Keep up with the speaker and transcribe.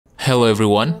Hello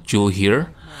everyone, Jul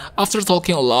here. After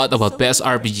talking a lot about best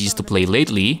RPGs to play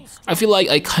lately, I feel like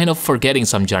I kind of forgetting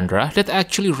some genre that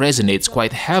actually resonates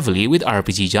quite heavily with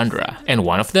RPG genre, and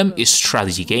one of them is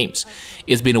strategy games.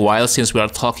 It's been a while since we are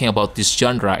talking about this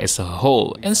genre as a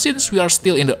whole, and since we are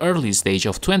still in the early stage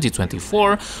of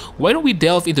 2024, why don't we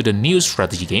delve into the new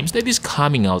strategy games that is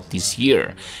coming out this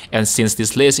year? And since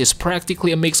this list is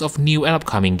practically a mix of new and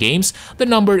upcoming games, the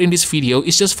number in this video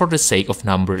is just for the sake of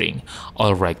numbering.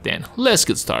 Alright then, let's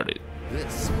get started.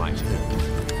 This might help.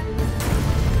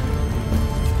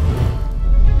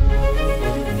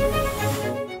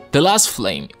 The Last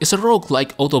Flame is a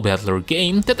roguelike auto-battler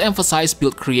game that emphasizes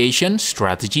build creation,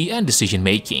 strategy, and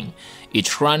decision-making.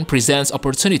 Each run presents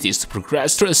opportunities to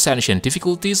progress through ascension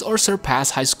difficulties or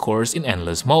surpass high scores in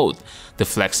endless mode. The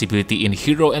flexibility in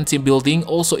hero and team building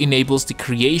also enables the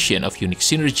creation of unique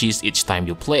synergies each time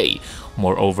you play.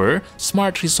 Moreover,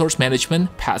 smart resource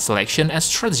management, path selection, and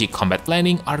strategic combat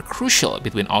planning are crucial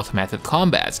between automated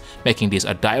combats, making this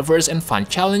a diverse and fun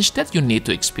challenge that you need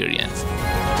to experience.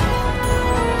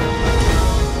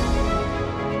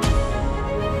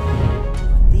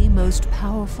 The most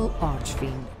powerful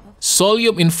archfiend.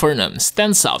 Solium Infernum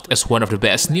stands out as one of the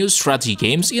best new strategy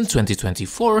games in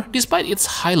 2024 despite its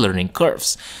high learning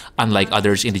curves. Unlike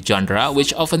others in the genre,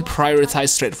 which often prioritize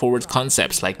straightforward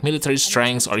concepts like military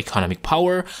strength or economic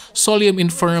power, Solium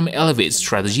Infernum elevates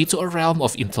strategy to a realm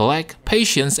of intellect,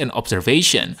 patience, and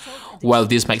observation. While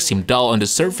this might seem dull on the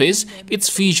surface,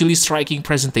 its visually striking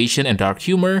presentation and dark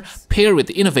humor, paired with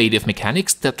innovative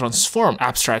mechanics that transform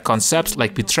abstract concepts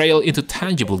like betrayal into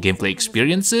tangible gameplay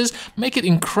experiences, make it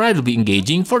incredibly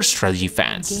engaging for strategy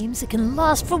fans. Games that can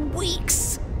last for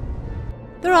weeks.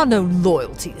 There are no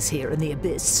loyalties here in the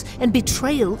Abyss, and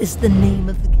betrayal is the name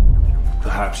of the game.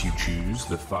 Perhaps you choose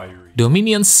the fiery...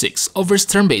 Dominion 6 offers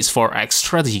turn-based 4X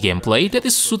strategy gameplay that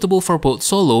is suitable for both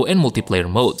solo and multiplayer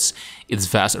modes. Its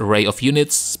vast array of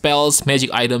units, spells,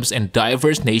 magic items, and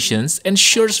diverse nations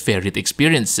ensures varied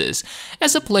experiences.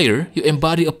 As a player, you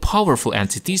embody a powerful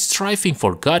entity striving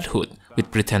for godhood,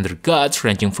 with pretender gods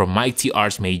ranging from mighty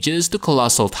archmages to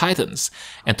colossal titans.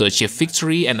 And to achieve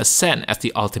victory and ascend as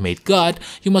the ultimate god,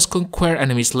 you must conquer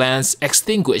enemies' lands,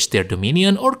 extinguish their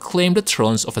dominion, or claim the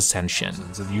thrones of ascension.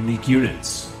 of unique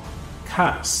units.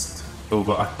 Cast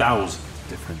over 1,000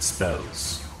 different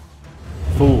spells.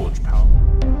 Forge power.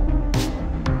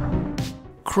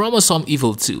 Chromosome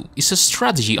Evil 2 is a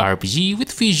strategy RPG with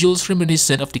visuals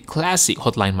reminiscent of the classic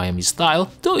Hotline Miami style,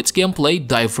 though its gameplay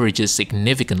diverges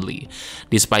significantly.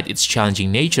 Despite its challenging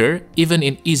nature, even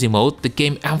in easy mode, the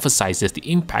game emphasizes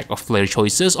the impact of player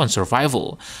choices on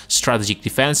survival. Strategic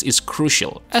defense is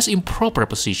crucial, as improper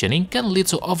positioning can lead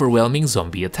to overwhelming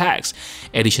zombie attacks.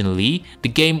 Additionally, the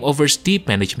game offers deep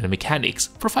management mechanics,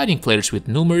 providing players with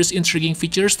numerous intriguing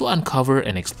features to uncover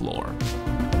and explore.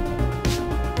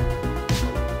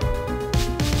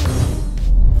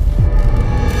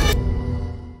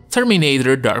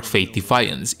 Terminator Dark Fate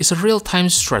Defiance is a real-time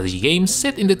strategy game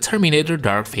set in the Terminator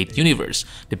Dark Fate universe,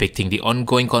 depicting the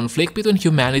ongoing conflict between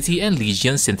humanity and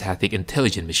Legion's synthetic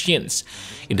intelligent machines.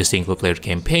 In the single-player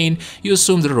campaign, you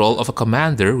assume the role of a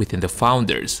commander within the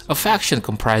Founders, a faction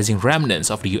comprising remnants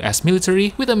of the US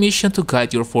military with a mission to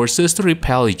guide your forces to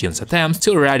repel Legion's attempts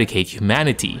to eradicate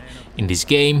humanity. In this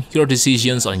game, your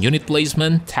decisions on unit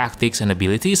placement, tactics, and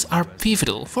abilities are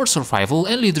pivotal for survival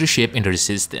and leadership in the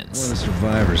Resistance. One of the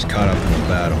survivors caught up in the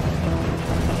battle.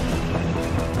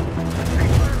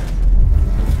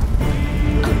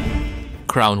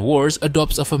 Crown Wars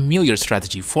adopts a familiar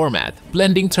strategy format,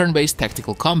 blending turn-based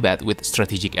tactical combat with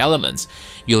strategic elements.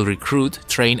 You'll recruit,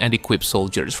 train, and equip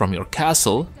soldiers from your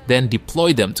castle, then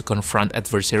deploy them to confront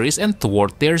adversaries and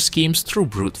thwart their schemes through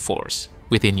brute force.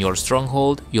 Within your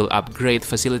stronghold, you'll upgrade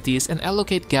facilities and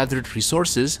allocate gathered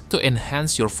resources to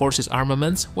enhance your force's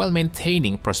armaments while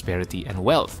maintaining prosperity and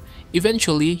wealth.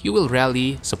 Eventually, you will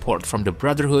rally support from the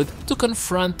Brotherhood to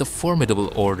confront the formidable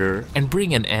Order and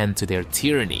bring an end to their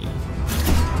tyranny.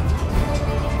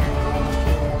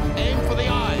 Aim for the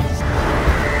eyes.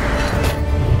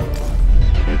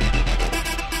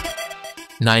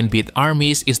 9-Bit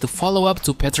Armies is the follow-up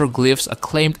to Petroglyph's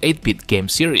acclaimed 8-bit game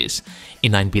series.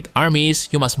 In 9-Bit Armies,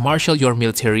 you must marshal your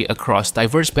military across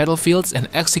diverse battlefields and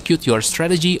execute your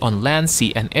strategy on land,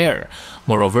 sea, and air.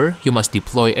 Moreover, you must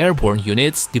deploy airborne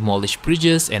units, demolish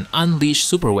bridges, and unleash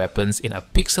superweapons in a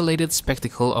pixelated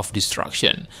spectacle of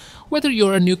destruction. Whether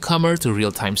you're a newcomer to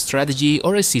real-time strategy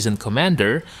or a seasoned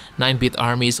commander, 9-Bit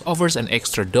Armies offers an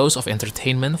extra dose of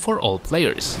entertainment for all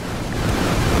players.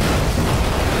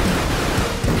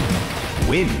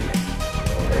 Win.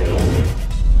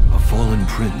 fallen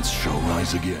prince shall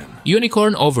rise again.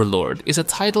 Unicorn Overlord is a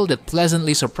title that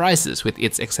pleasantly surprises with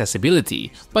its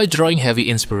accessibility by drawing heavy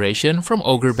inspiration from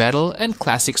ogre battle and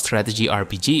classic strategy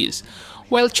RPGs.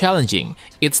 While challenging,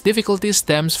 its difficulty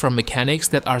stems from mechanics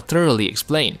that are thoroughly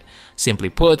explained. Simply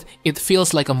put, it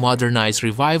feels like a modernized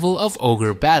revival of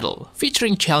ogre battle,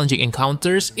 featuring challenging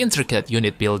encounters, intricate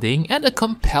unit building, and a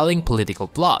compelling political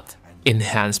plot.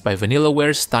 Enhanced by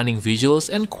Vanillaware's stunning visuals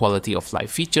and quality of life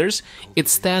features, it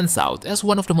stands out as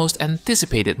one of the most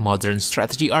anticipated modern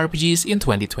strategy RPGs in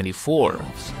 2024.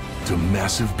 To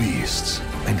massive beasts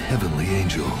and heavenly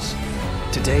angels.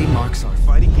 Today marks our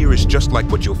fighting here is just like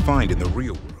what you'll find in the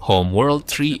real world. Homeworld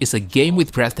 3 is a game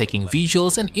with breathtaking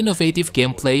visuals and innovative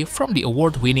gameplay from the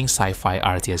award-winning sci-fi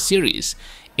RTS series.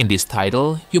 In this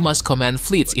title, you must command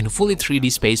fleets in fully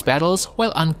 3D space battles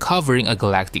while uncovering a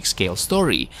galactic-scale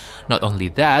story. Not only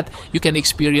that, you can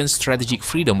experience strategic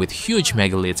freedom with huge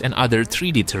megaliths and other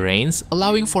 3D terrains,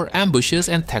 allowing for ambushes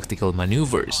and tactical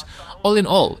maneuvers. All in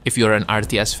all, if you're an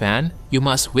RTS fan, you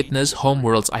must witness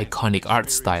Homeworld's iconic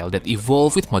art style that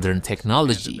evolved with modern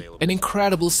technology, an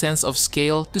incredible sense of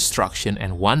scale, destruction,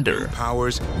 and wonder. New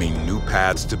powers mean new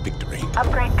paths to victory.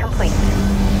 Upgrade complete.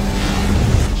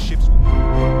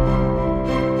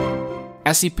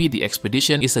 SCP: The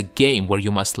Expedition is a game where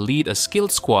you must lead a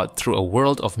skilled squad through a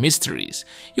world of mysteries.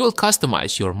 You will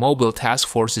customize your mobile task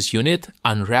forces unit,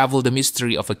 unravel the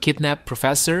mystery of a kidnapped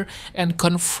professor, and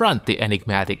confront the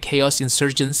enigmatic Chaos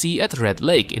Insurgency at Red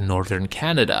Lake in northern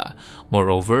Canada.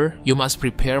 Moreover, you must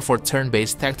prepare for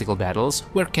turn-based tactical battles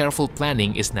where careful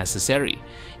planning is necessary.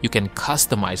 You can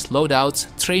customize loadouts,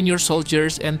 train your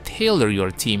soldiers, and tailor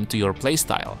your team to your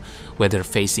playstyle. Whether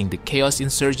facing the Chaos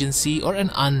Insurgency or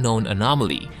an unknown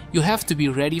anomaly, you have to be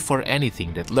ready for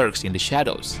anything that lurks in the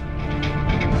shadows.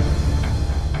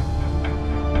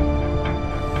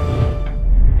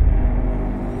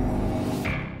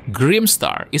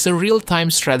 Grimstar is a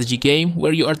real-time strategy game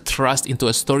where you are thrust into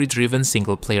a story-driven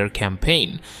single-player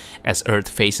campaign. As Earth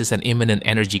faces an imminent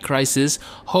energy crisis,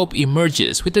 hope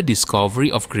emerges with the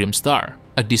discovery of Grimstar,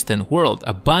 a distant world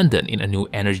abundant in a new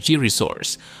energy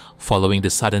resource. Following the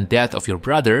sudden death of your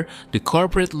brother, the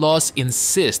corporate laws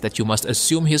insist that you must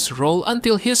assume his role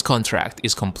until his contract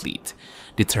is complete.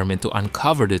 Determined to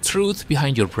uncover the truth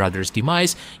behind your brother's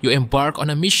demise, you embark on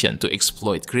a mission to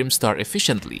exploit Grimstar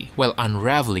efficiently while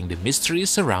unraveling the mysteries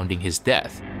surrounding his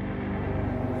death.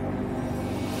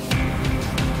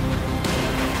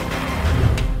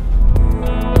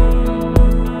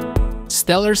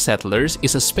 Stellar Settlers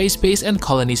is a space-based and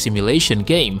colony simulation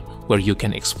game where you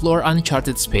can explore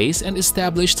uncharted space and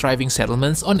establish thriving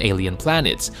settlements on alien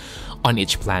planets. On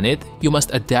each planet, you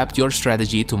must adapt your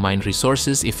strategy to mine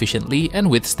resources efficiently and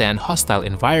withstand hostile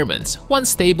environments.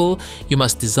 Once stable, you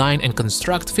must design and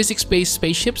construct physics-based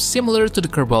spaceships similar to the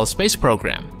Kerbal space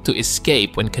program to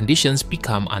escape when conditions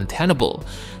become untenable.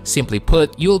 Simply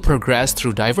put, you will progress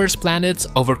through diverse planets,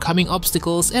 overcoming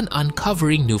obstacles and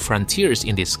uncovering new frontiers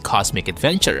in this cosmic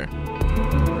adventure.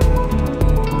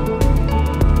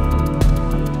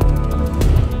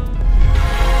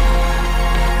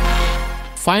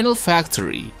 Final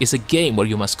Factory is a game where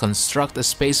you must construct a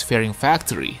spacefaring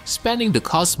factory spanning the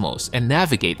cosmos and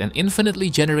navigate an infinitely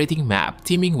generating map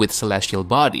teeming with celestial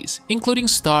bodies, including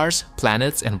stars,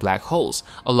 planets, and black holes,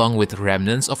 along with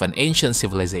remnants of an ancient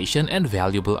civilization and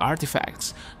valuable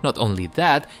artifacts. Not only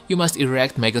that, you must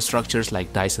erect megastructures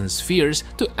like Dyson spheres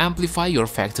to amplify your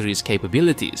factory's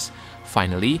capabilities.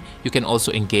 Finally, you can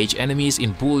also engage enemies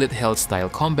in bullet hell style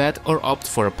combat or opt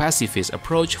for a pacifist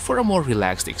approach for a more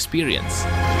relaxed experience.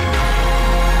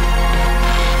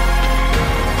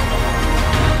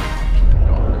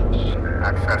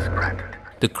 Access granted.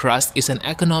 The Crust is an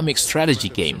economic strategy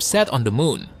game set on the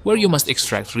moon, where you must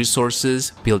extract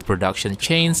resources, build production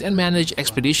chains, and manage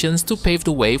expeditions to pave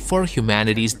the way for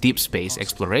humanity's deep space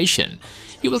exploration.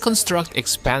 You will construct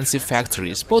expansive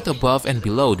factories both above and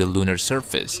below the lunar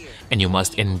surface, and you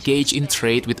must engage in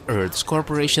trade with Earth's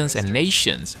corporations and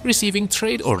nations, receiving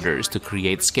trade orders to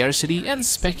create scarcity and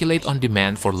speculate on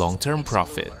demand for long-term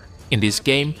profit. In this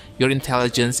game, your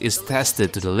intelligence is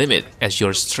tested to the limit as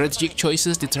your strategic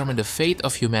choices determine the fate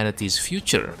of humanity's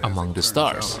future among the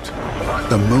stars.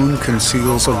 The moon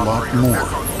conceals a lot more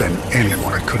than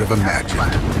anyone could have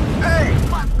imagined.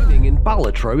 Winning in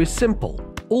Balatro is simple.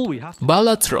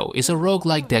 Balatro is a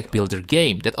roguelike deck builder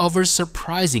game that offers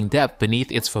surprising depth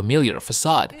beneath its familiar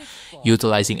facade.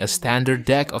 Utilizing a standard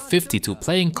deck of 52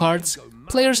 playing cards,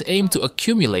 players aim to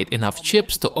accumulate enough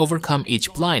chips to overcome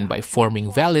each blind by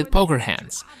forming valid poker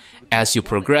hands. As you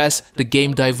progress, the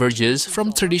game diverges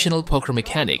from traditional poker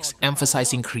mechanics,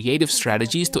 emphasizing creative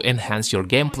strategies to enhance your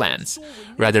game plans.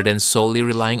 Rather than solely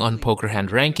relying on poker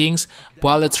hand rankings,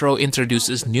 Balatro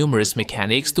introduces numerous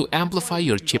mechanics to amplify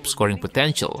your chip scoring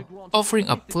potential, offering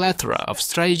a plethora of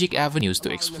strategic avenues to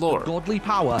explore. Godly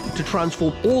power to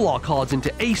transform all our cards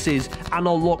into aces and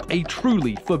unlock a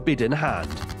truly forbidden hand.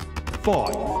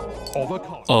 5 of a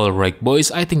card. Alright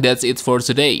boys, I think that's it for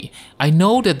today. I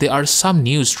know that there are some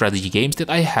new strategy games that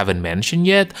I haven't mentioned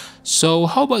yet, so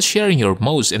how about sharing your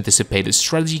most anticipated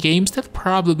strategy games that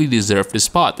probably deserve the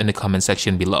spot in the comment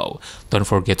section below. Don't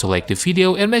forget to like the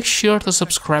video and make sure to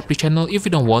subscribe to the channel if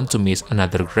you don't want to miss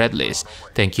another great list.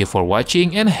 Thank you for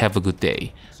watching and have a good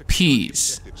day.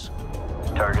 Peace.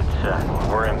 Target set.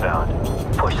 We're inbound.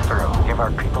 Push through. Give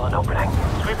our people an opening.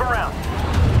 Sweep around.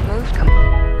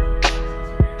 Move.